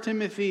 1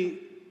 Timothy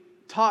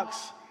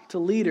talks to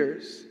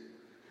leaders,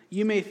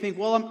 you may think,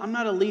 well, I'm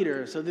not a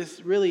leader, so this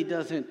really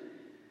doesn't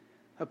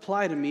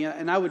apply to me.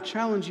 And I would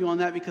challenge you on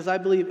that, because I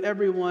believe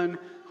everyone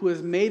who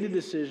has made a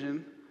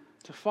decision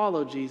to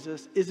follow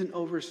Jesus is an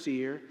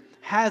overseer,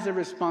 has a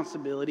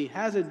responsibility,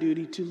 has a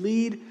duty to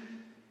lead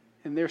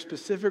in their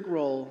specific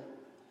role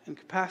and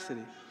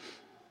capacity.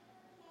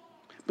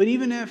 But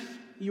even if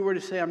you were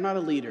to say, I'm not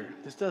a leader,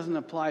 this doesn't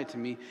apply to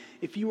me,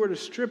 if you were to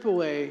strip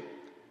away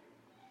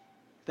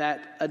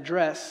that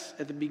address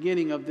at the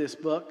beginning of this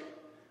book,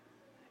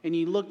 and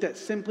you looked at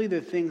simply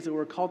the things that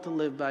we're called to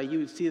live by, you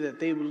would see that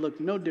they would look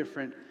no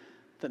different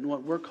than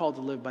what we're called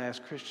to live by as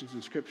Christians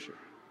in Scripture.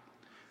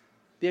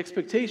 The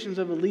expectations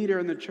of a leader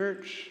in the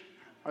church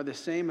are the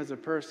same as a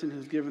person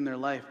who's given their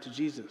life to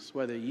Jesus,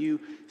 whether you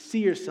see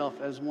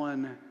yourself as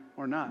one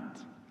or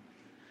not.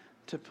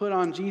 To put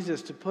on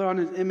Jesus, to put on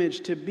his image,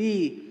 to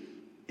be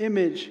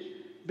image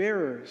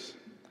bearers.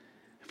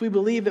 If we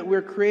believe that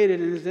we're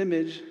created in his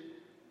image,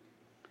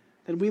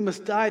 then we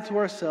must die to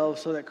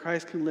ourselves so that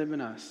Christ can live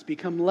in us.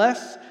 Become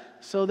less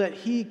so that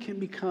he can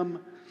become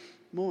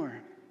more.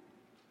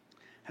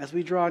 As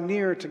we draw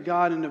nearer to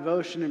God in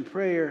devotion and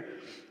prayer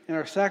and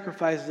our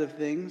sacrifices of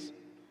things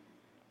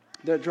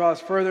that draw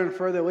us further and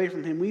further away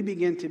from him, we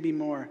begin to be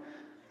more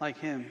like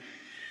him.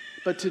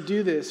 But to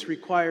do this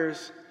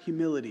requires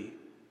humility.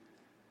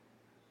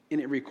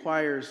 And it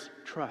requires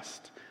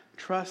trust.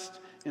 Trust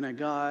in a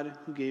God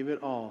who gave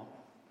it all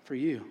for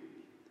you.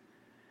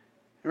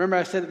 Remember,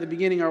 I said at the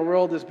beginning, our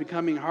world is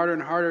becoming harder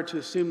and harder to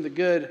assume the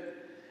good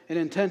and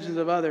intentions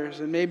of others.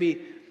 And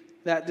maybe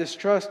that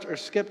distrust or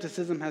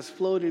skepticism has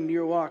flowed into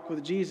your walk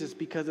with Jesus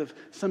because of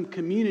some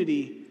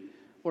community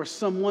or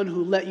someone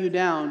who let you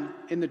down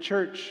in the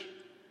church.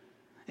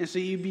 And so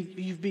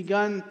you've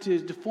begun to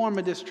form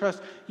a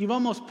distrust. You've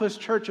almost pushed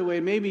church away.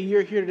 Maybe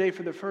you're here today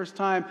for the first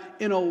time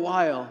in a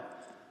while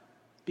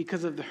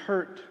because of the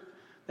hurt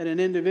that an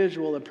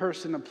individual, a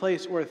person, a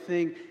place, or a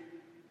thing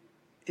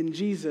in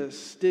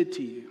Jesus did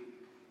to you.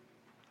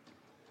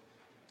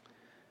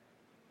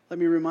 Let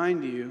me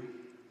remind you,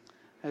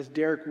 as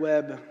Derek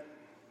Webb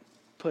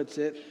puts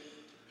it,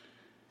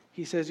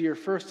 he says, your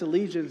first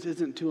allegiance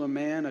isn't to a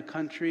man, a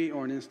country,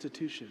 or an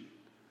institution.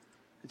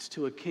 It's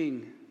to a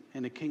king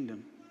and a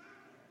kingdom.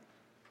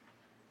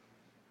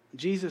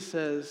 Jesus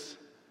says,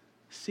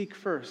 seek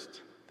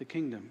first the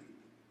kingdom,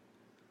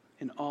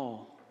 and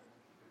all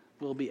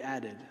will be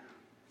added.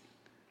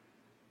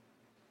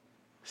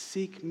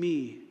 Seek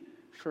me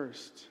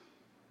first.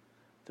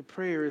 The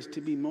prayer is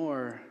to be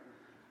more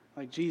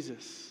like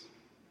Jesus.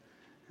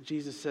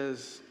 Jesus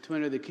says, to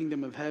enter the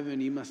kingdom of heaven,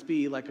 you must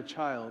be like a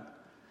child.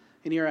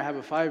 And here I have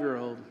a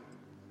 5-year-old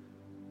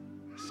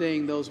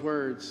saying those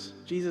words,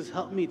 Jesus,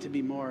 help me to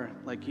be more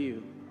like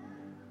you.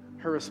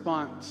 Her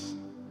response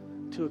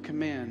to a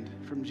command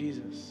from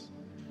Jesus.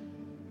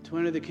 To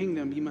enter the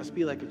kingdom, you must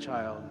be like a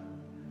child.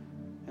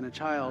 And a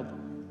child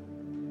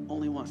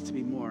only wants to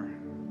be more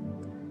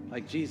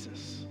like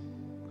Jesus.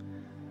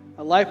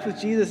 A life with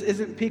Jesus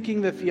isn't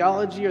picking the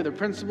theology or the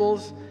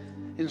principles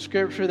in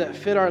Scripture that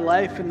fit our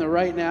life in the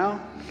right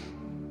now.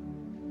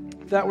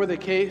 If that were the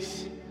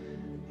case,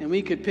 and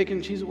we could pick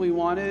and choose what we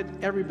wanted,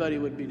 everybody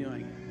would be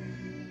doing it.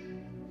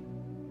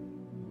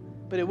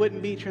 But it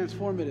wouldn't be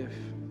transformative.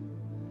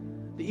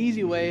 The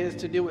easy way is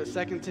to do what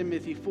 2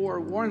 Timothy 4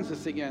 warns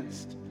us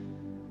against,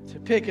 to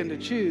pick and to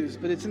choose.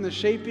 But it's in the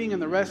shaping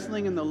and the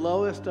wrestling and the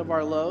lowest of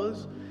our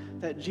lows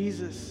that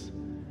Jesus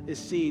is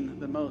seen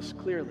the most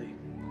clearly.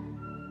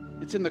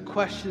 It's in the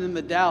question and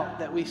the doubt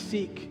that we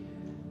seek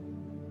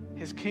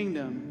His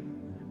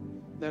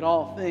kingdom, that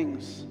all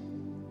things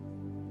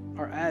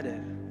are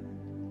added.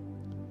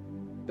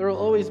 There will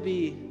always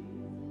be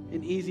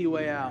an easy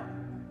way out,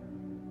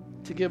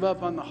 to give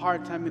up on the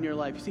hard time in your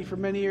life. You see, for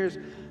many years,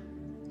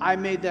 I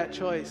made that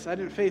choice. I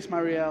didn't face my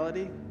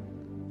reality.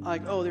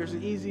 Like, oh, there's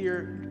an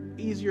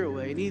easier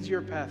way, an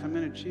easier path. I'm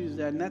going to choose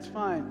that, and that's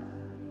fine.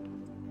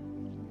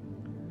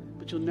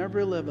 But you'll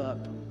never live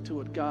up to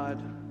what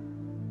God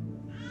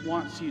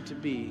wants you to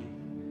be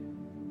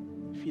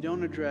if you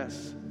don't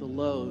address the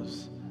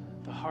lows,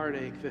 the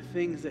heartache, the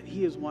things that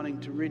He is wanting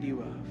to rid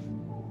you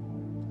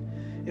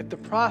of. If the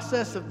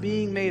process of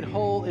being made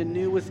whole and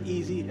new was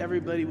easy,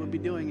 everybody would be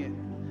doing it.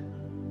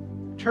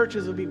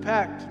 Churches would be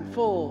packed and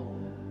full.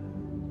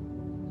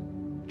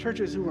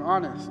 Churches who were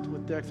honest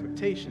with the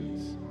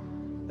expectations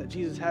that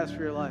Jesus has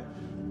for your life.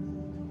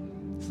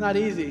 It's not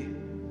easy.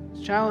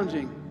 It's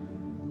challenging.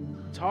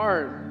 It's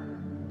hard.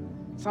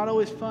 It's not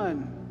always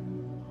fun.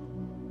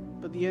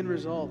 But the end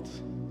result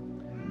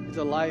is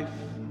a life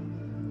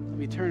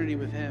of eternity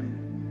with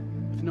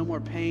Him, with no more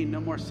pain, no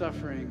more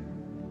suffering.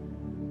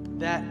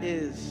 That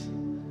is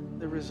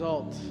the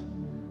result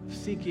of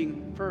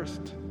seeking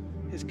first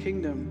His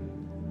kingdom.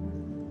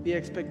 The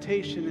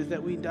expectation is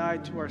that we die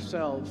to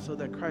ourselves so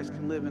that Christ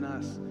can live in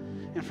us.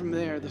 And from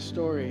there, the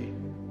story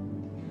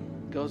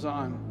goes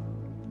on.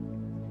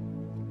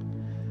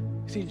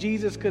 See,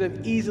 Jesus could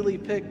have easily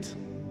picked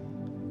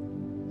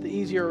the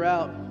easier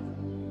route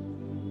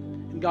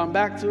and gone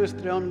back to His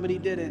throne, but He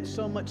didn't.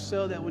 So much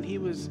so that when He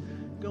was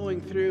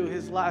going through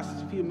His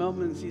last few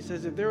moments, He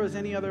says, if there was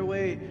any other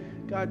way,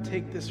 God,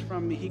 take this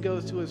from me. He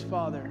goes to His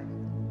Father.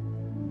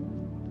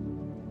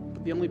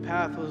 But the only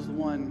path was the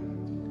one.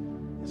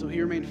 And so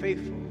He remained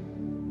faithful,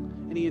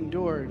 and He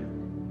endured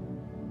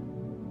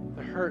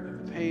the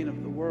hurt, the pain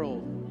of the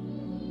world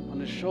on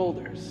His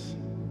shoulders.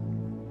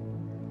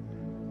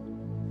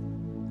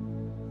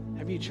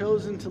 Have you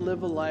chosen to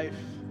live a life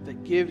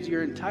that gives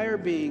your entire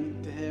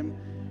being to Him,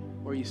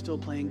 or are you still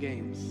playing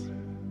games?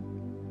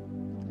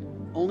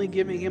 Only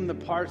giving Him the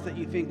parts that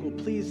you think will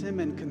please Him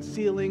and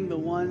concealing the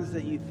ones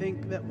that you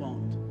think that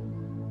won't.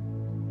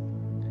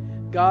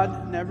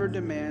 God never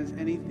demands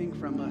anything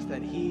from us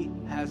that He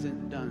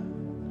hasn't done.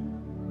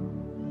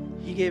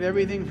 He gave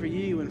everything for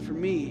you and for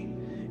me,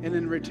 and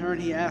in return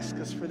He asks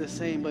us for the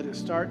same, but it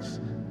starts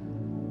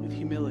with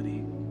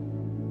humility.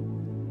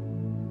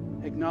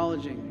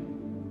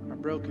 Acknowledging our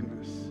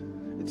brokenness.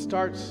 It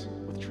starts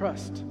with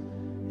trust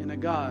in a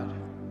God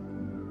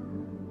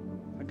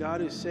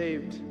who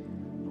saved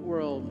the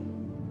world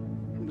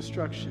from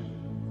destruction.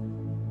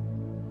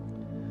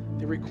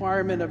 The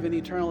requirement of an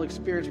eternal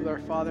experience with our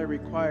Father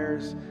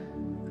requires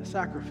a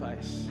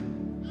sacrifice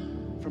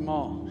from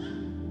all.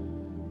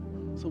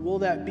 So will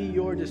that be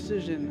your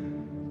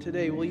decision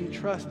today? Will you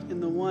trust in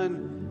the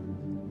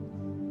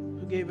one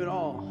who gave it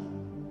all?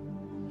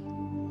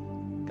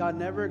 God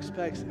never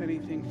expects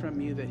anything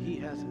from you that He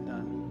hasn't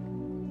done.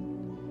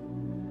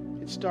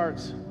 It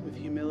starts with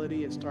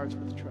humility. It starts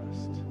with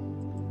trust.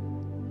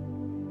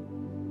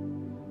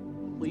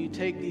 Will you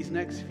take these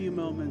next few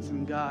moments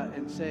and God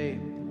and say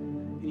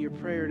in your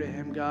prayer to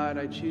Him, God,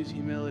 I choose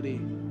humility.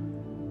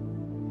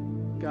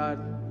 God,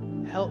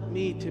 help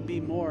me to be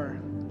more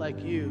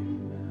like You.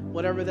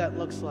 Whatever that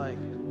looks like,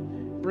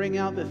 bring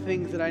out the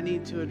things that I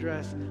need to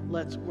address.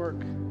 Let's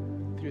work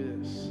through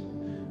this.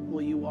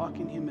 Will you walk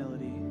in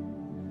humility,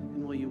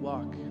 and will you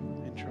walk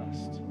in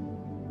trust?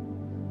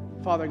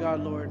 Father God,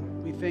 Lord,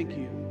 we thank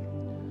You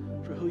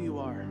for who You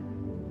are.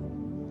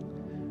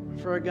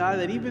 For a God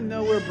that even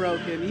though we're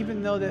broken,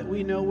 even though that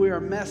we know we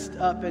are messed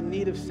up and in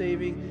need of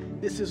saving,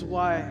 this is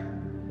why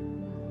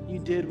You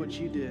did what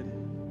You did.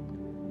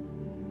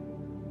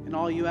 And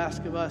all You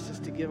ask of us is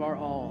to give our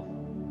all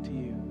to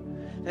You.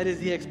 That is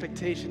the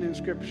expectation in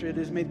Scripture. It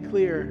is made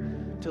clear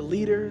to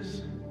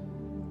leaders,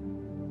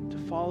 to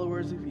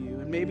followers of You.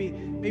 And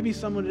maybe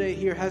someone today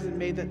here hasn't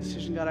made that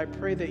decision. God, I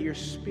pray that Your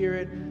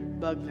Spirit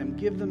bug them.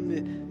 Give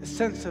them the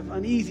sense of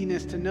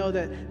uneasiness to know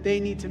that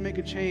they need to make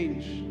a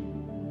change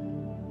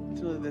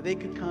so that they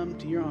could come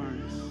to Your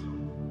arms.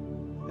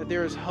 That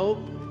there is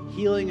hope,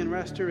 healing, and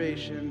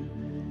restoration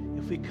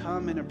if we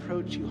come and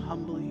approach You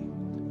humbly,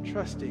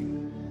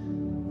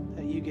 trusting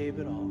that You gave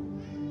it all.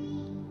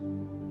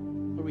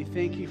 Lord, we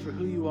thank You for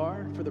who You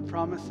are, for the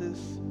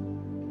promises,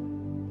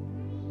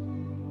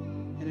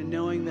 and in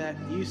knowing that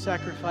You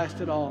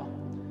sacrificed it all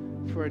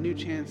for a new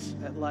chance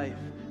at life,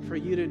 for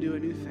You to do a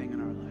new thing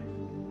in our life.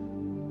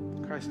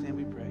 In Christ's name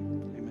we pray.